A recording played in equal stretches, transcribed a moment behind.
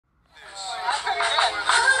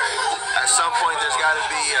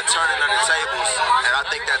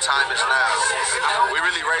time is now. We're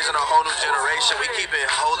really raising a whole new generation. We keeping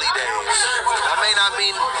holy days. That may not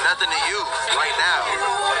mean nothing to you right now,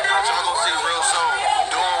 but y'all gonna see real soon.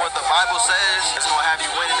 Doing what the Bible says, it's gonna have you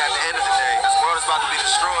winning at the end of the day. This world is about to be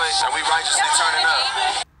destroyed, and we righteously turning up.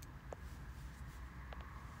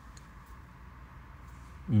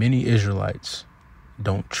 Many Israelites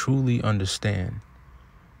don't truly understand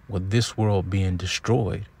what this world being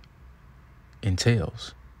destroyed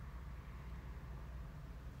entails.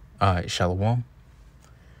 All right, Shalom.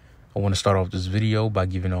 I want to start off this video by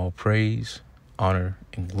giving all praise, honor,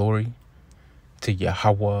 and glory to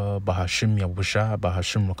Yahweh, Bahashim Yahushua,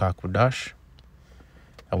 Bahashim Rakakwadash.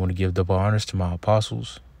 I want to give double honors to my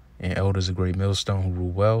apostles and elders of Great Millstone who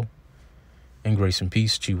rule well. In grace and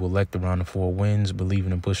peace, to you elect around the four winds,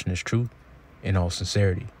 believing and pushing this truth in all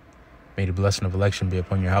sincerity. May the blessing of election be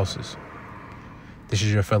upon your houses. This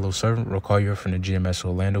is your fellow servant, Rokayer from the GMS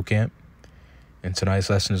Orlando camp. And tonight's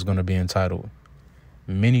lesson is going to be entitled,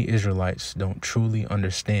 Many Israelites Don't Truly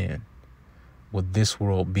Understand What This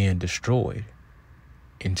World Being Destroyed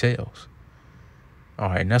Entails. All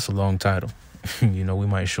right, and that's a long title. You know, we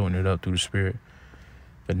might shorten it up through the spirit.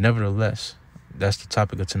 But nevertheless, that's the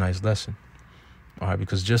topic of tonight's lesson. All right,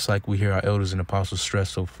 because just like we hear our elders and apostles stress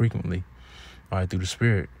so frequently, all right, through the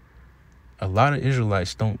spirit, a lot of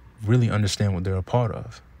Israelites don't really understand what they're a part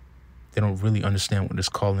of. They don't really understand what this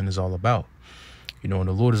calling is all about. You know, and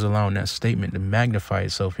the Lord is allowing that statement to magnify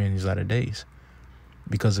itself here in these latter days.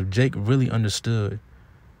 Because if Jake really understood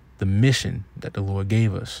the mission that the Lord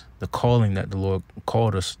gave us, the calling that the Lord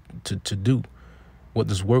called us to do, what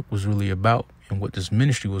this work was really about and what this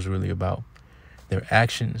ministry was really about, their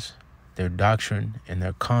actions, their doctrine, and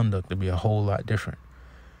their conduct to be a whole lot different.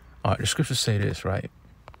 All right, the scriptures say this, right?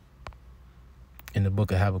 In the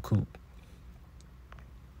book of Habakkuk,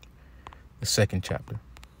 the 2nd chapter.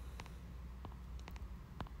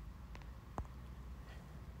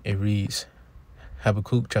 It reads,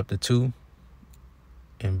 Habakkuk chapter 2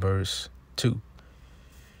 and verse 2.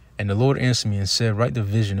 And the Lord answered me and said, write the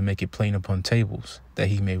vision and make it plain upon tables, that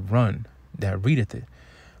he may run that readeth it.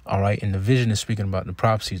 All right, and the vision is speaking about the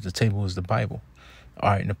prophecies. The table is the Bible. All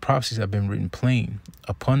right, and the prophecies have been written plain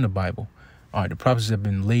upon the Bible. All right, the prophecies have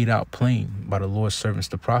been laid out plain by the Lord's servants,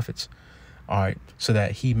 the prophets. All right, so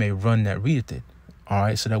that he may run that readeth it. All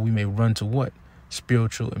right, so that we may run to what?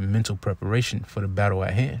 Spiritual and mental preparation for the battle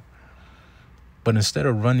at hand. But instead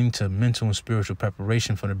of running to mental and spiritual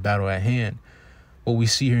preparation for the battle at hand, what we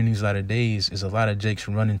see here in these latter days is a lot of Jakes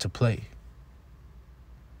running to play,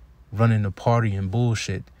 running to party and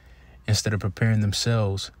bullshit instead of preparing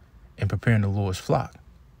themselves and preparing the Lord's flock.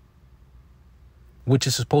 Which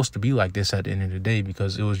is supposed to be like this at the end of the day,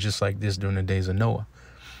 because it was just like this during the days of Noah.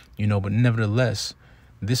 You know, but nevertheless,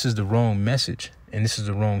 this is the wrong message and this is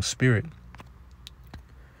the wrong spirit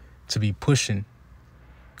to be pushing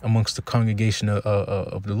amongst the congregation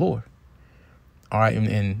of the Lord. All right,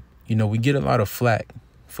 and you know, we get a lot of flack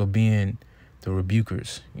for being the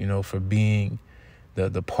rebukers, you know, for being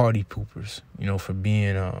the party poopers, you know, for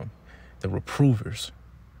being the reprovers.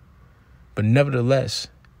 But nevertheless,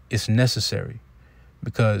 it's necessary,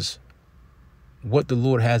 because what the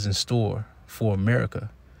Lord has in store for America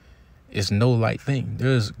is no light thing.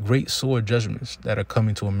 There's great sore judgments that are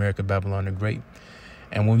coming to America, Babylon the Great.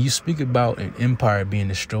 And when you speak about an empire being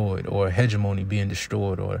destroyed, or a hegemony being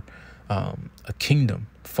destroyed, or a kingdom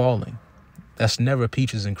falling, that's never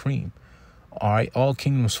peaches and cream. All right, all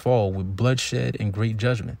kingdoms fall with bloodshed and great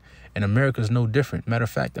judgment. And America's no different. Matter of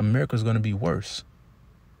fact, America's going to be worse.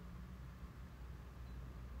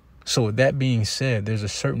 So with that being said, there's a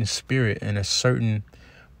certain spirit and a certain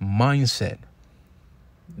mindset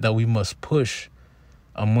that we must push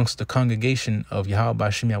amongst the congregation of Yahweh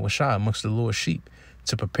Bashim Yahushua, amongst the Lord's sheep,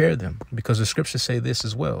 to prepare them. Because the scriptures say this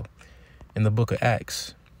as well in the book of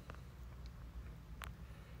Acts,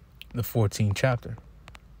 the 14th chapter.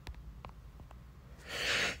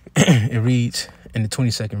 It reads in the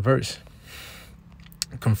 22nd verse,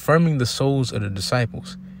 confirming the souls of the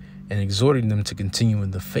disciples and exhorting them to continue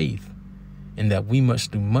in the faith, and that we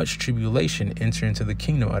must through much tribulation enter into the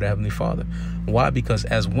kingdom of the Heavenly Father. Why? Because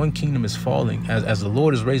as one kingdom is falling, as the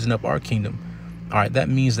Lord is raising up our kingdom, all right, that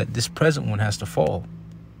means that this present one has to fall.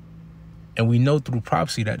 And we know through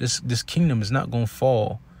prophecy that this kingdom is not going to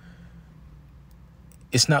fall.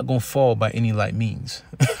 It's not going to fall by any light means.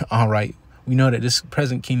 All right. We know that this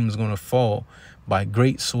present kingdom is going to fall by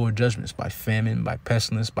great sore judgments, by famine, by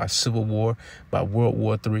pestilence, by civil war, by World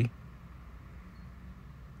War III,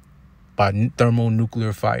 by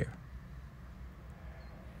thermonuclear fire.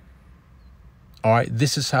 All right.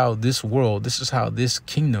 This is how this world, this is how this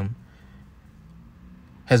kingdom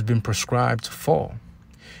has been prescribed to fall.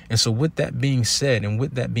 And so with that being said, and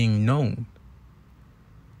with that being known,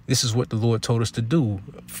 this is what the Lord told us to do.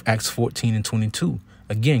 Acts 14:22.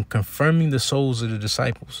 Again, confirming the souls of the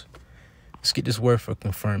disciples. Let's get this word for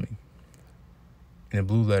confirming. In the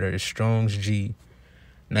blue letter is Strong's G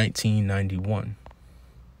 1991.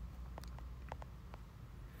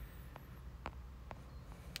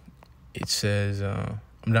 It says, I'm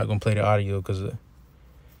not going to play the audio because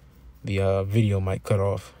the video might cut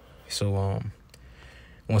off. So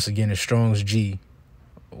once again, it's Strong's G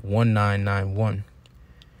 1991.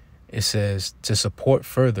 It says to support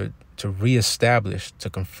further, to reestablish, to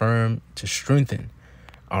confirm, to strengthen.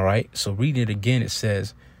 All right. So reading it again, it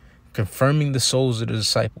says confirming the souls of the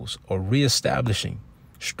disciples, or reestablishing,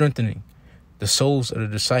 strengthening the souls of the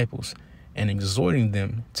disciples, and exhorting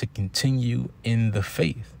them to continue in the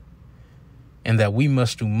faith, and that we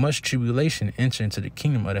must through much tribulation enter into the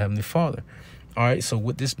kingdom of the Heavenly Father. All right. So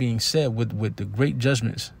with this being said, with the great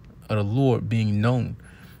judgments of the Lord being known,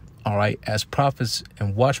 all right, as prophets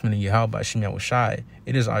and watchmen of Yahweh Hashem Yahushai,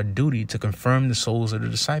 it is our duty to confirm the souls of the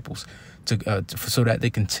disciples, so that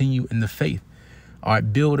they continue in the faith. All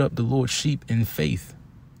right, build up the Lord's sheep in faith,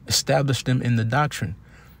 establish them in the doctrine,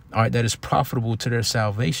 all right, that is profitable to their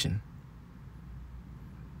salvation.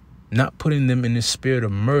 Not putting them in the spirit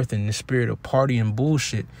of mirth and the spirit of party and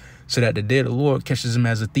bullshit, so that the day of the Lord catches them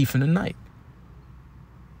as a thief in the night.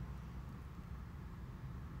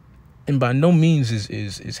 And by no means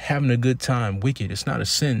is having a good time wicked. It's not a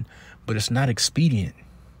sin, but it's not expedient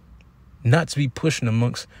not to be pushing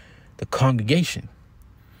amongst the congregation.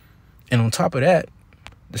 And on top of that,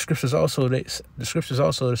 the scriptures also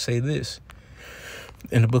say this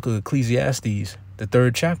in the book of Ecclesiastes, the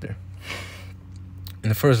 3rd chapter. In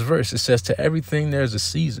the 1st verse, it says, to everything there's a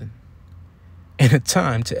season and a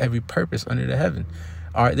time to every purpose under the heaven.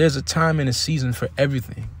 All right, there's a time and a season for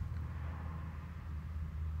everything.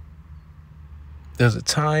 There's a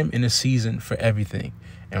time and a season for everything.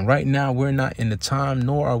 And right now, we're not in the time,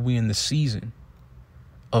 nor are we in the season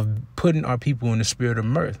of putting our people in the spirit of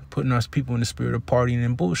mirth, putting our people in the spirit of partying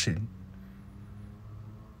and bullshitting.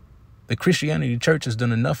 The Christianity church has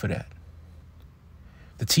done enough of that.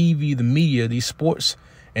 The TV, the media, these sports,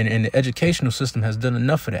 and the educational system has done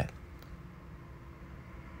enough of that.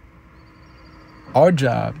 Our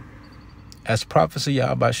job as prophets of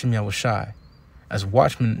Yahweh Hashem Yahushai, as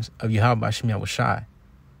watchmen of Yahweh Hashem Yahushai,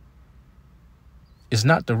 is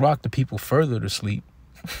not to rock the people further to sleep.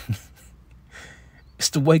 It's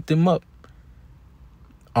to wake them up.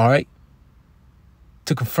 All right?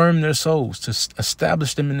 To confirm their souls, to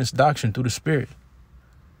establish them in this doctrine through the Spirit.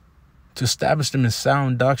 To establish them in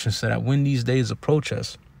sound doctrine so that when these days approach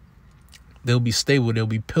us, they'll be stable. They'll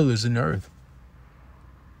be pillars in the earth.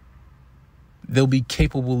 They'll be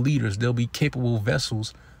capable leaders. They'll be capable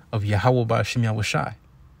vessels of Yahweh Hashem Yahushai.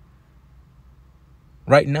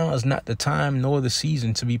 Right now is not the time nor the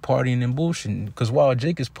season to be partying and bullshitting. Because while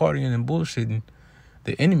Jake is partying and bullshitting,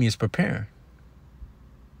 the enemy is preparing.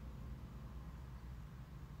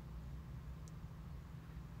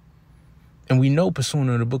 And we know, pursuant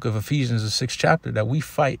to the book of Ephesians, the 6th chapter, that we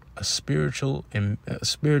fight a spiritual and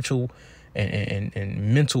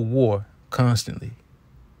mental war constantly.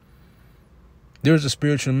 There's a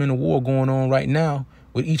spiritual and mental war going on right now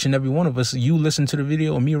with each and every one of us. You listen to the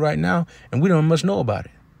video of me right now, and we don't much know about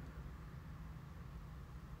it.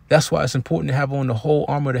 That's why it's important to have on the whole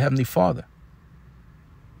armor of the Heavenly Father.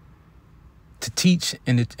 To teach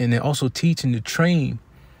and also teach and to train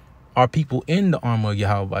our people in the armor of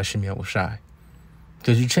Yahweh Hashem Yahushai.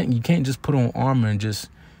 Because you can't just put on armor and just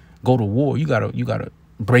go to war. You gotta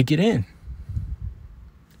break it in.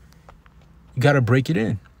 You gotta break it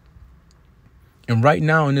in. And right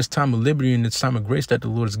now, in this time of liberty and this time of grace that the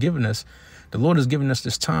Lord has given us, the Lord has given us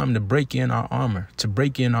this time to break in our armor, to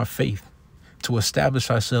break in our faith, to establish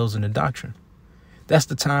ourselves in the doctrine. That's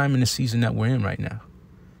the time and the season that we're in right now.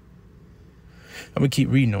 I'm going to keep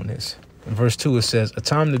reading on this. In verse 2, it says, a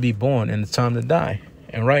time to be born and a time to die.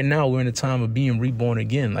 And right now, we're in the time of being reborn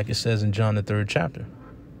again, like it says in John, the 3rd chapter.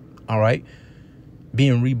 All right?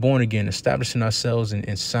 Being reborn again, establishing ourselves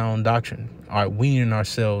in sound doctrine. All right? Weaning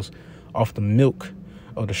ourselves off the milk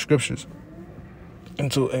of the scriptures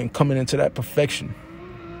and coming into that perfection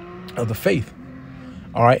of the faith.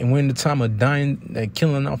 All right? And we're in the time of dying and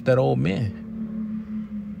killing off that old man.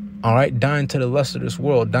 All right, dying to the lust of this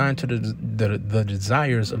world, dying to the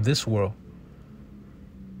desires of this world.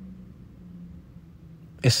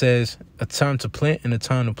 It says a time to plant and a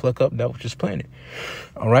time to pluck up that which is planted.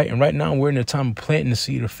 All right, and right now we're in the time of planting the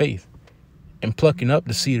seed of faith and plucking up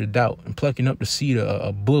the seed of doubt and plucking up the seed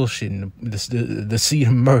of bullshit and the seed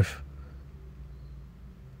of mirth.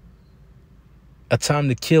 A time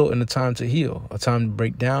to kill and a time to heal. A time to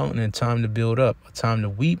break down and a time to build up. A time to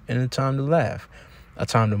weep and a time to laugh. A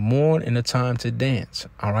time to mourn and a time to dance.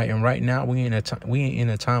 All right. And right now we ain't in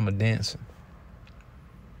a time of dancing.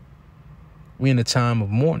 We in a time of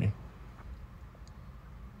mourning.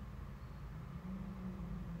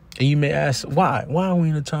 And you may ask, why? Why are we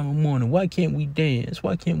in a time of mourning? Why can't we dance?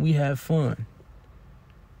 Why can't we have fun?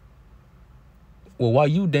 Well, while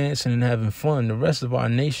you dancing and having fun, the rest of our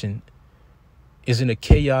nation is in a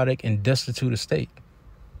chaotic and destitute state.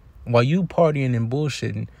 While you partying and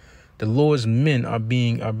bullshitting, the Lord's men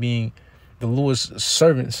the Lord's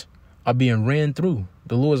servants are being ran through.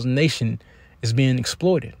 The Lord's nation is being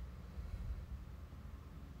exploited.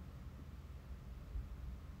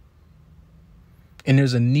 And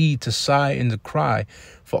there's a need to sigh and to cry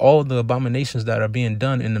for all the abominations that are being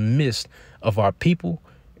done in the midst of our people,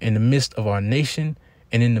 in the midst of our nation,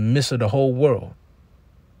 and in the midst of the whole world.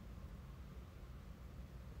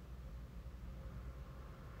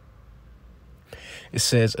 It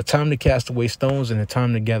says a time to cast away stones and a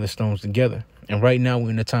time to gather stones together. And right now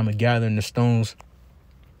we're in the time of gathering the stones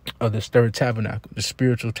of this third tabernacle, the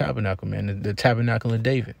spiritual tabernacle, man, the tabernacle of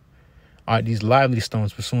David. All right, these lively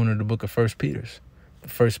stones pursuant to the book of First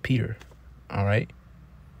Peter. All right.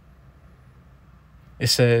 It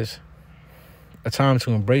says a time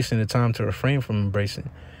to embrace and a time to refrain from embracing,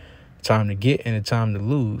 a time to get and a time to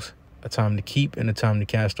lose, a time to keep and a time to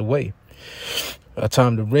cast away, a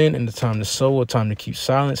time to rend and a time to sow, a time to keep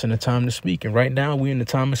silence and a time to speak. And right now we're in the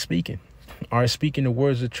time of speaking. All right, speaking the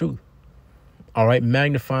words of truth. All right,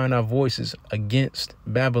 magnifying our voices against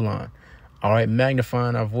Babylon. All right,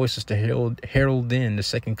 magnifying our voices to herald in the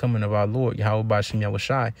second coming of our Lord, Yahweh Bashim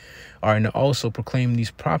Yahushai. All right, and to also proclaim these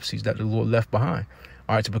prophecies that the Lord left behind.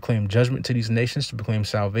 All right, to proclaim judgment to these nations, to proclaim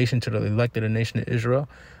salvation to the elect of the nation of Israel.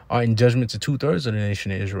 All right, and judgment to 2/3 of the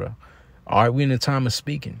nation of Israel. All right, we're in the time of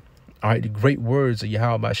speaking. All right, the great words of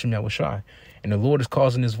Yahweh Bashim Yahushai. And the Lord is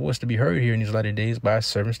causing his voice to be heard here in these latter days by his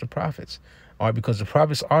servants, the prophets. All right, because the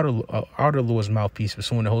prophets are the Lord's mouthpiece,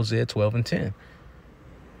 pursuant to Hosea 12 and 10.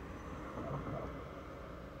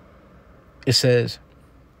 It says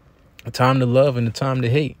a time to love and a time to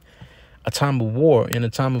hate, a time of war and a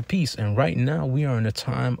time of peace. And right now we are in a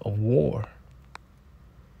time of war.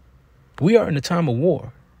 We are in a time of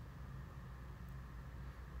war.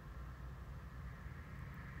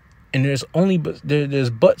 And there's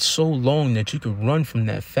but so long that you can run from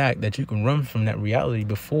that fact, that you can run from that reality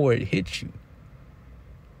before it hits you.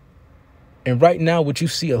 And right now, what you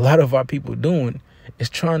see a lot of our people doing is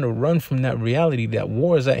trying to run from that reality that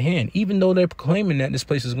war is at hand. Even though they're claiming that this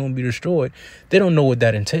place is going to be destroyed, they don't know what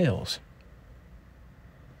that entails.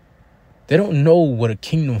 They don't know what a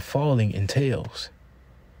kingdom falling entails.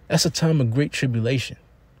 That's a time of great tribulation.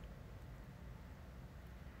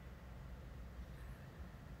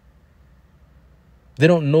 They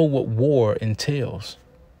don't know what war entails.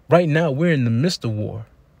 Right now, we're in the midst of war.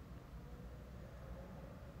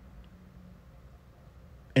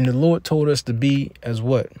 And the Lord told us to be as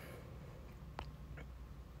what?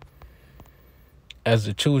 As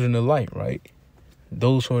the children of light, right?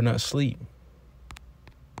 Those who are not asleep.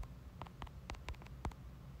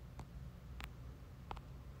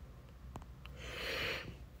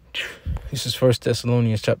 This is 1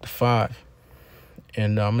 Thessalonians chapter 5.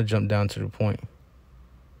 And I'm going to jump down to the point.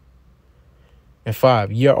 And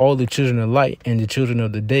 5, ye are all the children of light and the children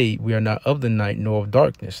of the day. We are not of the night nor of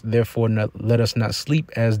darkness. Therefore, let us not sleep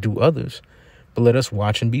as do others, but let us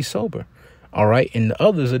watch and be sober. All right. And the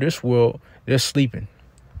others of this world, they're sleeping.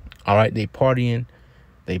 All right. They partying.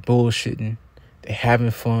 They bullshitting. They having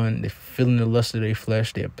fun. They feeling the lust of their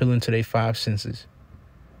flesh. They're appealing to their 5 senses.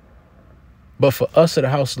 But for us of the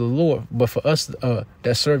house of the Lord, but for us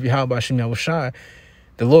that serve Yahweh Bashim Yahushai,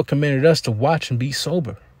 the Lord commanded us to watch and be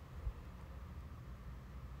sober.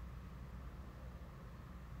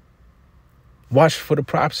 Watch for the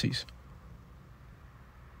prophecies.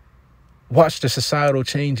 Watch the societal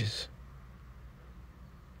changes.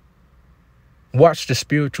 Watch the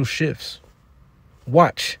spiritual shifts.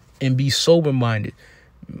 Watch and be sober-minded.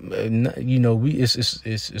 You know,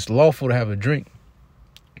 it's lawful to have a drink.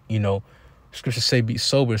 You know, scriptures say be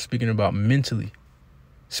sober, speaking about mentally,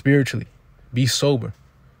 spiritually. Be sober.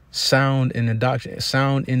 Sound in the doctrine of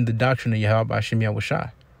Yahweh Bashim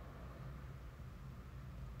Yahushai.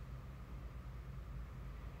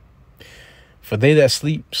 For they that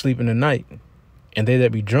sleep in the night, and they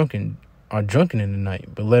that be drunken are drunken in the night.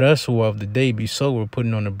 But let us who are of the day be sober,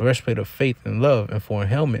 putting on the breastplate of faith and love, and for a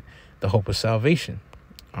helmet, the hope of salvation.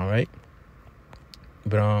 All right.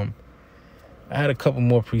 But I had a couple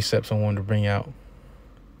more precepts I wanted to bring out.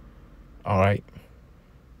 All right.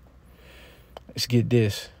 Let's get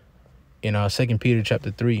this. In 2 Peter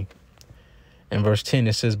chapter 3 and verse 10,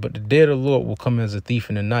 it says, "But the day of the Lord will come as a thief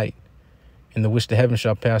in the night, in the which the heavens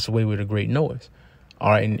shall pass away with a great noise."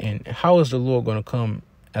 All right. And how is the Lord going to come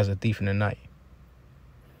as a thief in the night?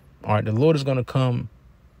 All right. The Lord is going to come.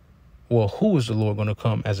 Well, who is the Lord going to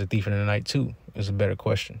come as a thief in the night to is a better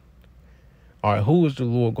question. All right. Who is the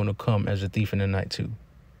Lord going to come as a thief in the night to?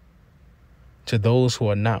 To those who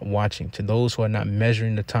are not watching, to those who are not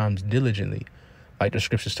measuring the times diligently, like the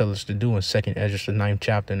scriptures tell us to do in 2 Ezra, the 9th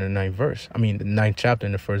chapter and the 9th verse. I mean, the 9th chapter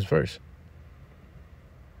and the 1st verse.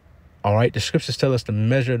 All right. The scriptures tell us to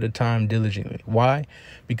measure the time diligently. Why?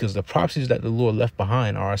 Because the prophecies that the Lord left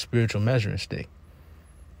behind are our spiritual measuring stick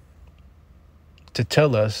to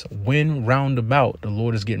tell us when roundabout the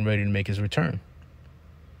Lord is getting ready to make his return.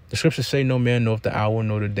 The scriptures say no man knoweth the hour,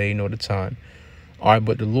 nor the day, nor the time. All right.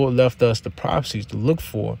 But the Lord left us the prophecies to look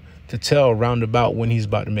for, to tell roundabout when he's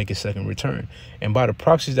about to make his second return. And by the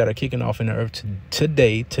prophecies that are kicking off in the earth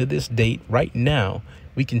today, to this date, right now,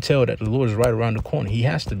 we can tell that the Lord is right around the corner. He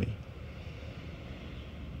has to be.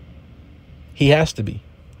 He has to be.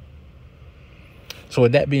 So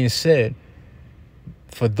with that being said,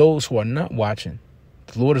 for those who are not watching,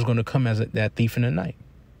 the Lord is going to come as that thief in the night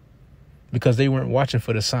because they weren't watching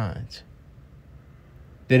for the signs.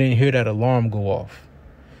 They didn't hear that alarm go off.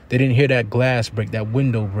 They didn't hear that glass break, that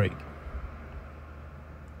window break.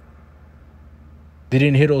 They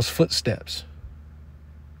didn't hear those footsteps.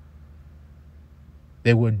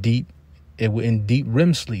 They were in deep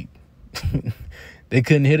REM sleep. They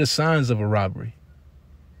couldn't hear the signs of a robbery.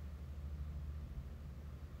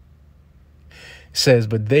 It says,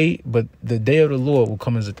 but the day of the Lord will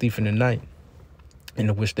come as a thief in the night,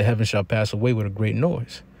 in which the heavens shall pass away with a great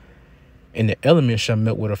noise, and the elements shall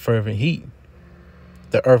melt with a fervent heat.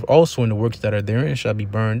 The earth also and the works that are therein shall be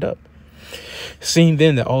burned up. Seeing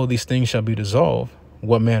then that all these things shall be dissolved,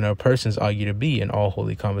 what manner of persons are you to be in all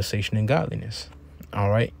holy conversation and godliness? All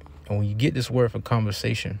right. And when you get this word for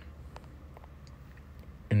conversation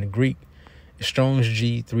in the Greek, it's Strong's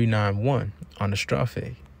G391 on the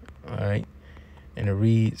strophe. All right. And it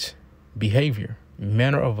reads behavior,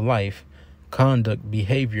 manner of life, conduct,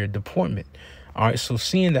 behavior, deportment. All right. So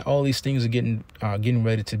seeing that all these things are getting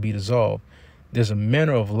ready to be dissolved, there's a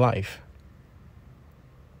manner of life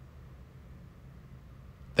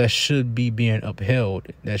that should be being upheld,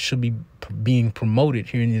 that should be being promoted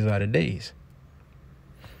here in these latter days.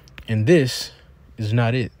 And this is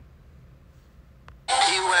not it.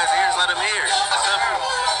 He who has ears, let him hear. Simple.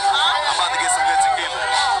 I'm about to get some good tequila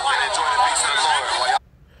and enjoy the peace of the Lord.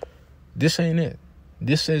 This ain't it.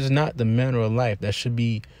 This is not the manner of life that should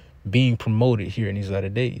be being promoted here in these latter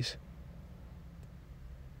days.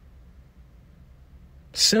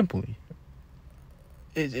 Simply.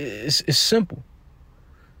 It's simple.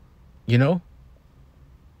 You know?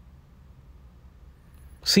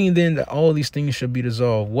 Seeing then that all these things should be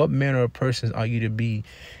dissolved, what manner of persons are you to be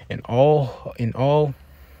in all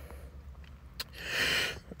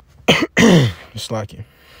it's like it.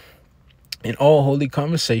 In all holy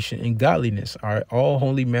conversation and godliness, all right, all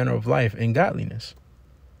holy manner of life and godliness.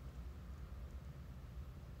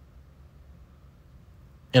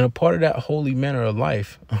 And a part of that holy manner of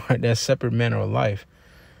life, all right, that separate manner of life,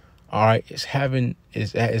 all right, is having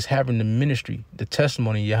the ministry, the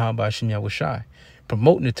testimony of Yahweh Hashem Yahushai,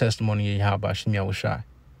 promoting the testimony of Yahweh Hashem Yahushai.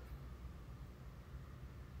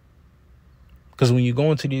 Because when you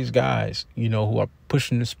go into these guys, you know, who are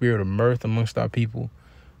pushing the spirit of mirth amongst our people,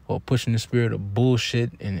 who are pushing the spirit of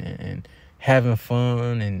bullshit and having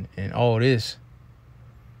fun and all this,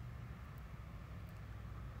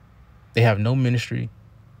 they have no ministry.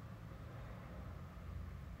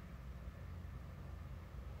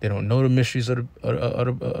 They don't know the mysteries of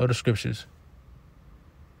the scriptures.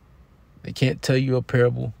 They can't tell you a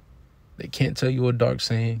parable. They can't tell you a dark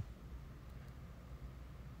saying.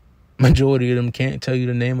 Majority of them can't tell you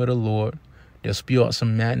the name of the Lord. They'll spew out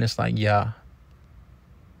some madness like Yah.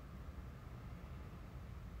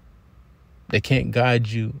 They can't guide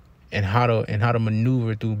you in how to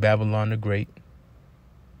maneuver through Babylon the Great.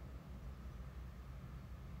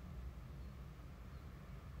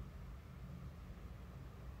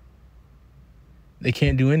 They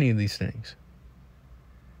can't do any of these things.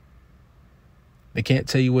 They can't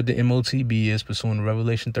tell you what the MOTB is pursuant to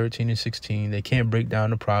Revelation 13 and 16. They can't break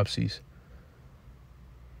down the prophecies.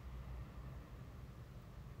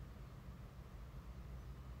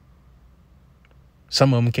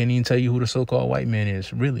 Some of them can't even tell you who the so-called white man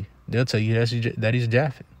is. Really, they'll tell you that he's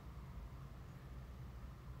Japhet.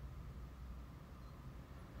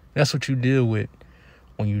 That's what you deal with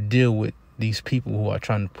when you deal with these people who are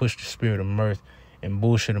trying to push the spirit of mirth and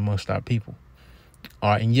bullshit amongst our people.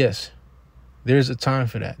 All right, and yes, there's a time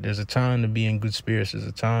for that. There's a time to be in good spirits. There's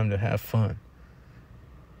a time to have fun.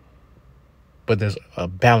 But there's a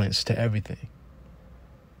balance to everything.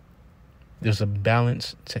 There's a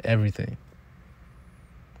balance to everything.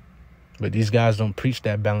 But these guys don't preach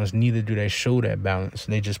that balance. Neither do they show that balance.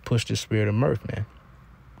 They just push the spirit of mirth, man.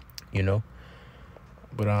 You know?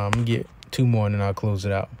 But I'm going to get two more and then I'll close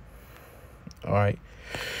it out. All right.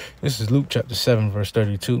 This is Luke chapter 7, verse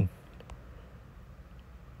 32.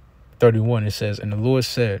 31, it says, "And the Lord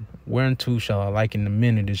said, Whereunto shall I liken the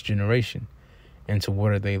men of this generation? And to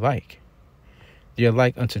what are they like? They are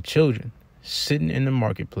like unto children, sitting in the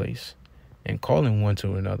marketplace, and calling one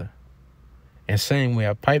to another, and saying, We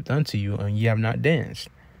have piped unto you, and ye have not danced.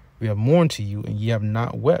 We have mourned to you, and ye have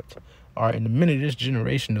not wept. All right, in the men of this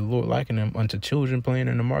generation, the Lord likened them unto children playing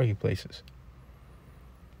in the marketplaces."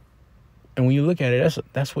 And when you look at it,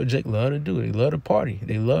 that's what Jake love to do. They love to party.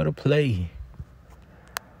 They love to play.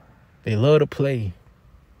 They love to play.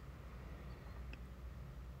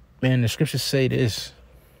 Man, the scriptures say this.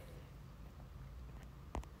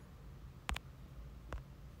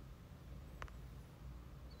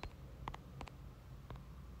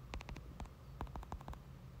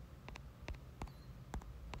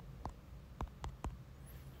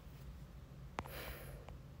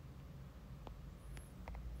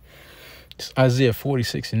 It's Isaiah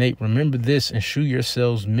 46:8. "Remember this and shew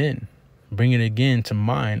yourselves men. Bring it again to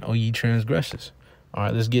mind, O ye transgressors." All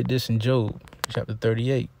right, let's get this in Job chapter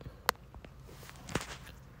 38.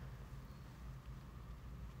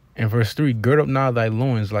 And verse 3, "Gird up now thy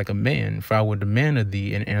loins like a man, for I will demand of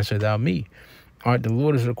thee, and answer thou me." All right, the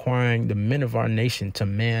Lord is requiring the men of our nation to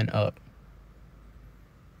man up.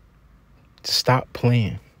 To stop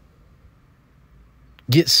playing.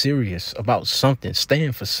 Get serious about something.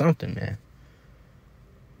 Stand for something, man.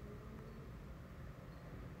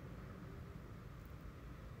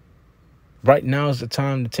 Right now is the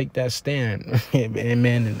time to take that stand. And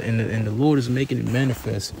man, and the Lord is making it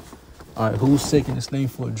manifest. All right, who's taking this thing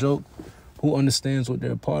for a joke? Who understands what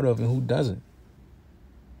they're a part of and who doesn't?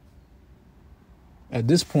 At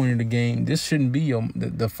this point in the game, this shouldn't be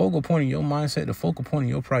the focal point of your mindset. The focal point of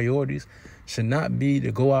your priorities should not be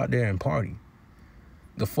to go out there and party.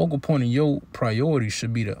 The focal point of your priorities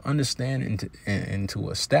should be to understand and to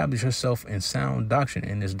establish yourself in sound doctrine,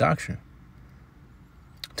 in this doctrine.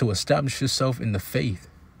 To establish yourself in the faith.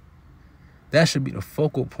 That should be the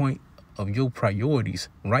focal point of your priorities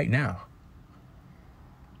right now.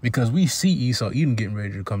 Because we see Esau Edom getting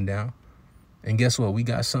ready to come down. And guess what? We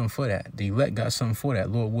got something for that. The elect got something for that.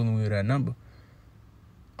 Lord willing, we're that number.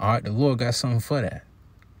 All right, the Lord got something for that.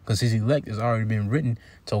 Because his elect has already been written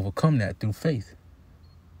to overcome that through faith.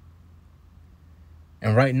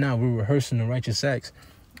 And right now, we're rehearsing the righteous acts.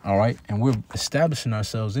 All right, and we're establishing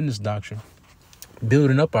ourselves in this doctrine.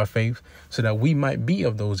 Building up our faith so that we might be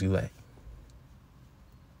of those elect.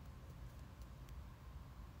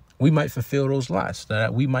 We might fulfill those lots. So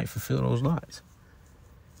that we might fulfill those lots.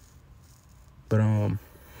 But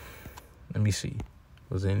let me see.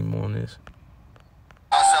 Was there any more on this?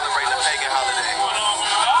 I celebrate the pagan holiday.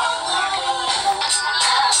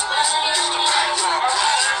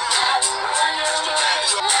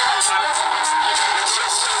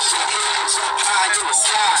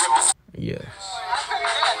 Yeah.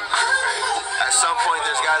 At some point,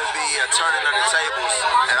 there's got to be a turning of the tables,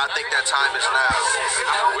 and I think that time is now.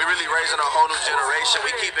 We're really raising a whole new generation.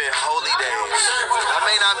 We keep it holy days. That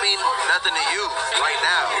may not mean nothing to you right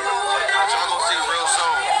now, but y'all gonna see real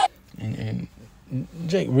soon. And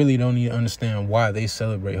Jake really don't even understand why they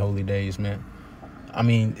celebrate holy days, man. I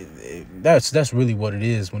mean, that's really what it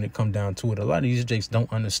is when it comes down to it. A lot of these Jakes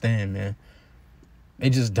don't understand, man.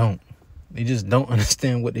 They just don't. They just don't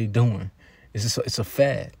understand what they're doing. It's a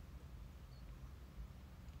fad.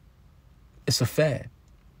 It's a fad.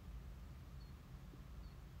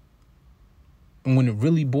 And when it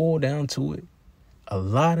really boiled down to it, a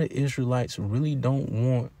lot of Israelites really don't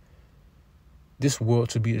want this world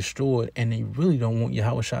to be destroyed, and they really don't want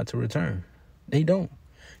Yahushua to return. They don't.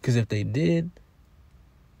 Because if they did,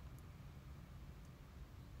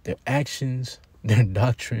 their actions, their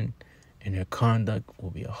doctrine, and their conduct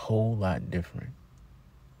will be a whole lot different.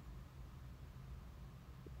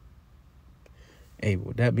 Hey,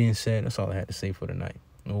 with that being said, that's all I had to say for tonight.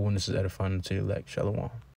 No one is edifying to the elect. Shalom.